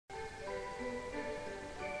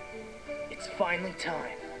It's finally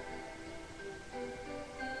time.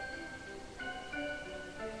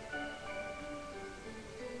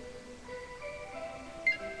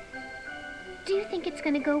 Do you think it's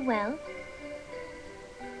gonna go well?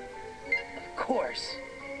 Of course.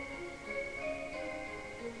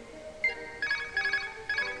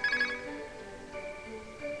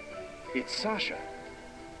 It's Sasha.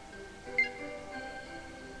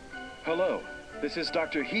 Hello, this is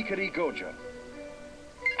Dr. Hikari Gojo.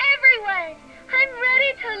 Everyone, I'm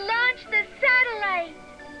ready to launch the satellite.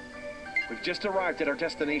 We've just arrived at our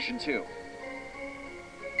destination, too.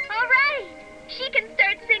 All right, she can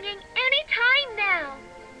start singing any time now.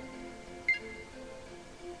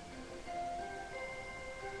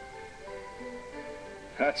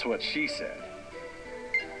 That's what she said.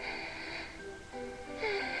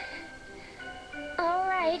 All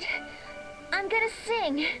right, I'm gonna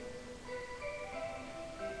sing.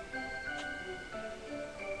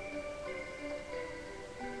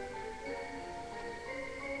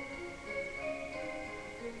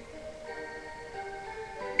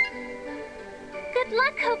 Good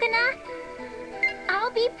luck, Cocona.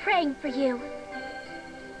 I'll be praying for you.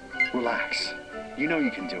 Relax. You know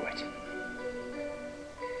you can do it.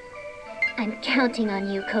 I'm counting on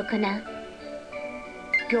you, Cocona.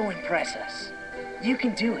 Go impress us. You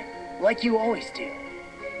can do it, like you always do.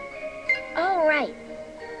 All right.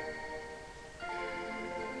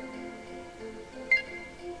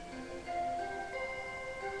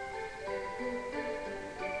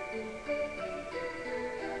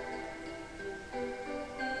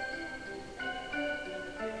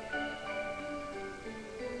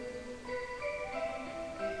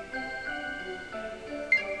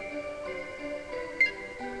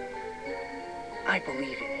 I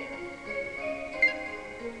believe in you.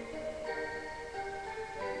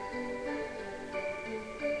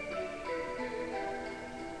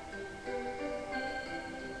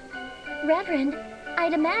 Reverend,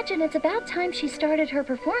 I'd imagine it's about time she started her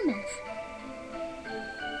performance.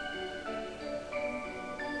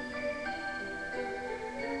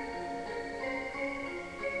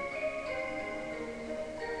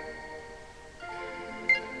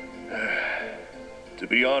 To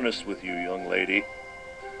be honest with you, young lady,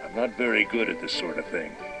 I'm not very good at this sort of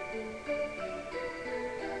thing.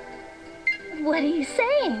 What are you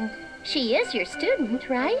saying? She is your student,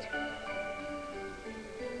 right?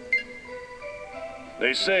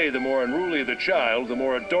 They say the more unruly the child, the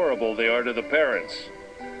more adorable they are to the parents.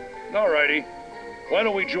 Alrighty, why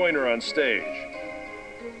don't we join her on stage?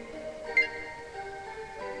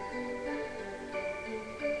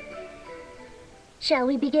 Shall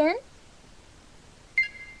we begin?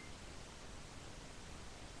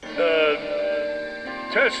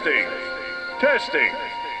 Testing. Testing.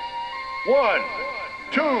 1,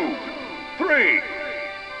 2, 3.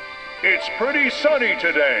 It's pretty sunny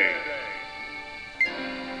today.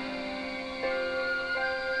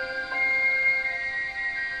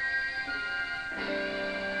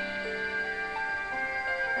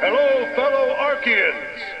 Hello, fellow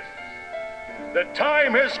Archeans. The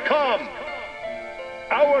time has come.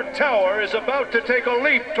 Our tower is about to take a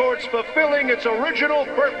leap towards fulfilling its original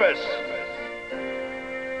purpose.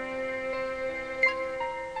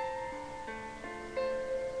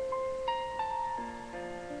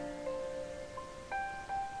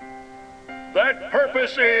 That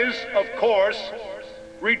purpose is, of course,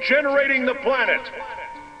 regenerating the planet,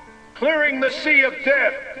 clearing the sea of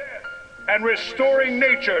death, and restoring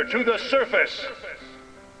nature to the surface.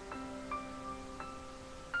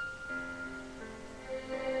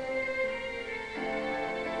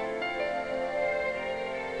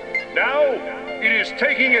 Now, it is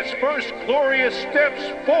taking its first glorious steps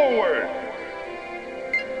forward.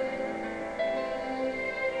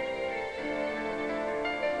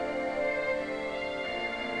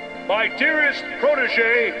 My dearest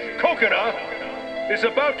protege, Cocona, is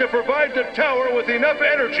about to provide the tower with enough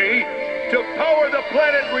energy to power the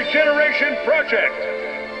planet regeneration project.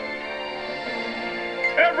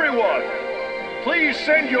 Everyone, please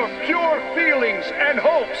send your pure feelings and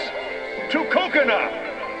hopes to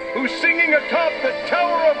Cocona, who's singing atop the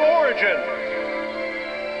Tower of Origin.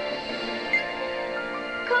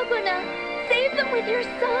 Cocona, save them with your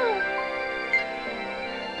song.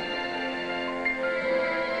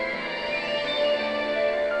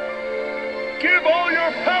 Give all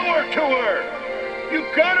your power to her! You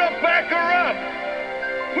gotta back her up!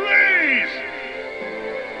 Please!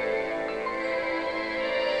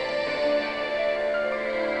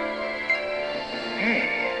 Hey,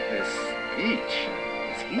 this speech,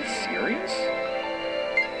 is he serious?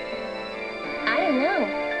 I don't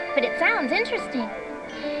know, but it sounds interesting.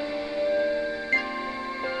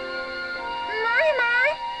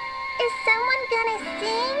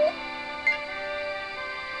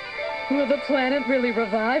 Will the planet really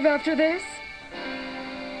revive after this?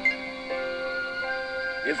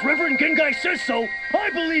 If Reverend Gengai says so, I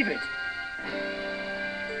believe it!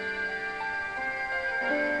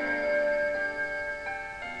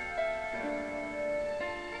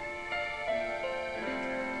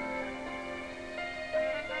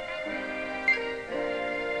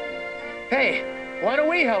 Hey, why don't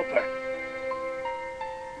we help her?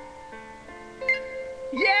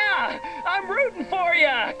 Yeah! I'm rooting for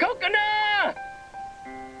ya! Cocona!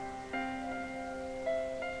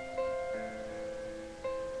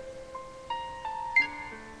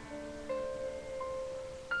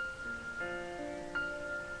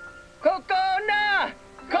 Cocona!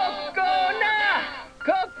 Cocona!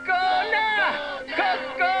 Cocona!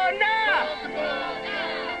 Cocona!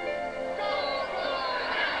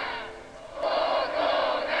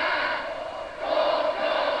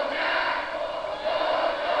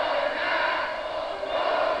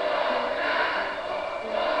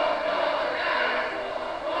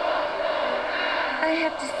 I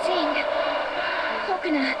have to sing.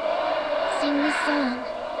 Cocona, sing this song.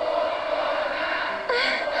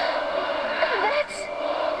 That's...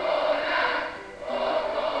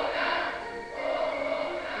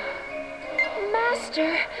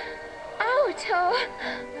 Master Auto.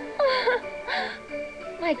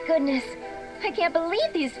 My goodness, I can't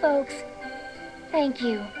believe these folks. Thank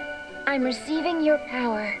you. I'm receiving your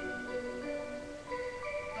power.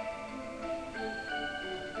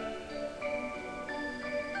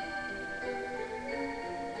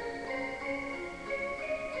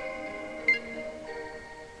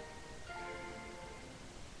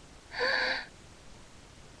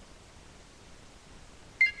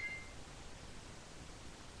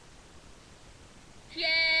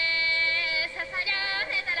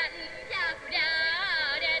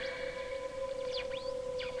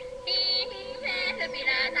 Infel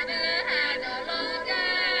Pira,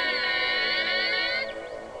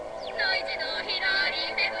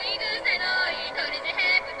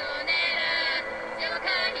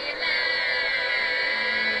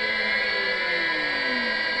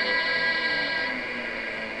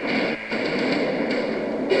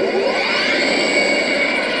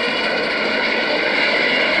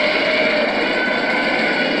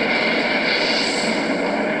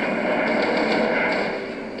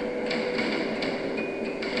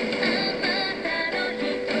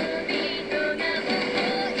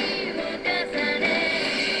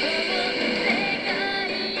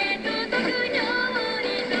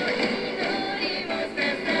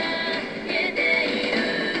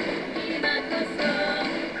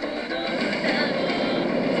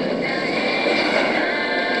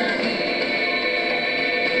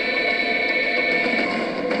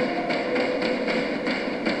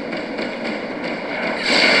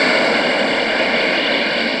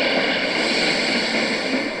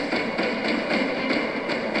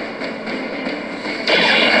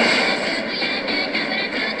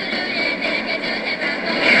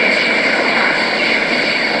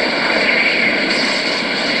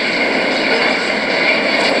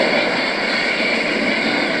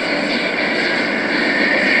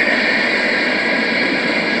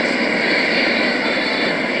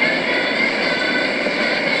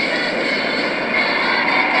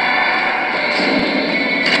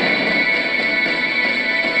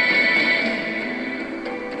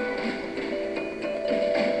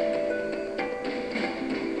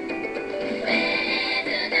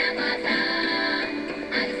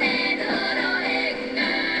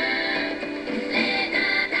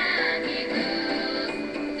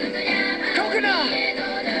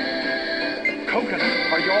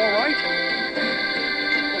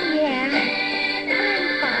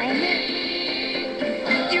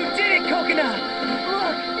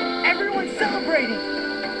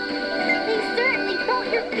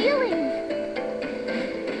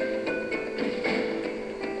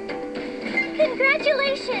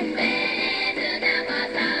 Congratulations!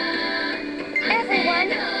 Everyone,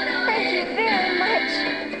 thank you very much.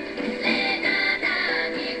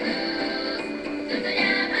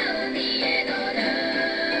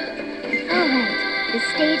 Alright, the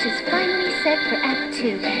stage is finally set for Act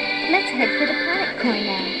 2. Let's head for the planet core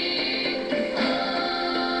now.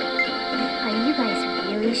 Are you guys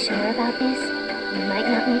really sure about this? You might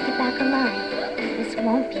not make it back alive. This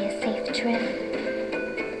won't be a safe trip.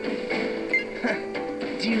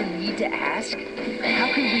 Do you need to ask?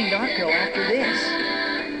 How can we not go after this?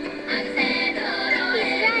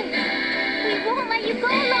 He's right. We won't let you go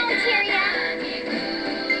alone, Tyria.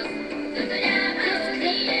 This trip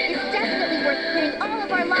is definitely worth putting all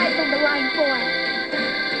of our lives on the line for.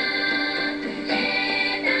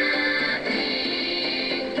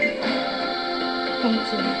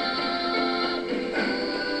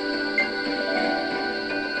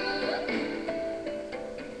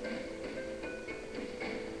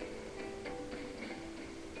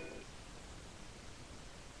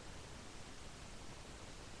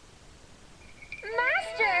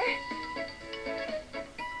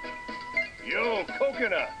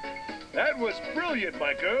 Cocona. That was brilliant,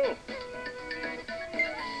 my girl.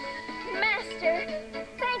 Master,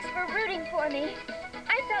 thanks for rooting for me.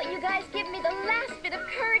 I felt you guys give me the last bit of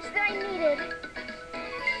courage that I needed.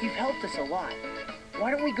 You've helped us a lot.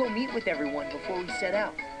 Why don't we go meet with everyone before we set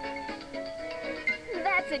out?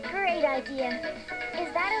 That's a great idea.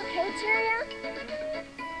 Is that okay, Tyria?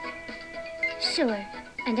 Sure.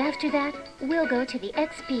 And after that, we'll go to the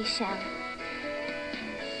XP shell.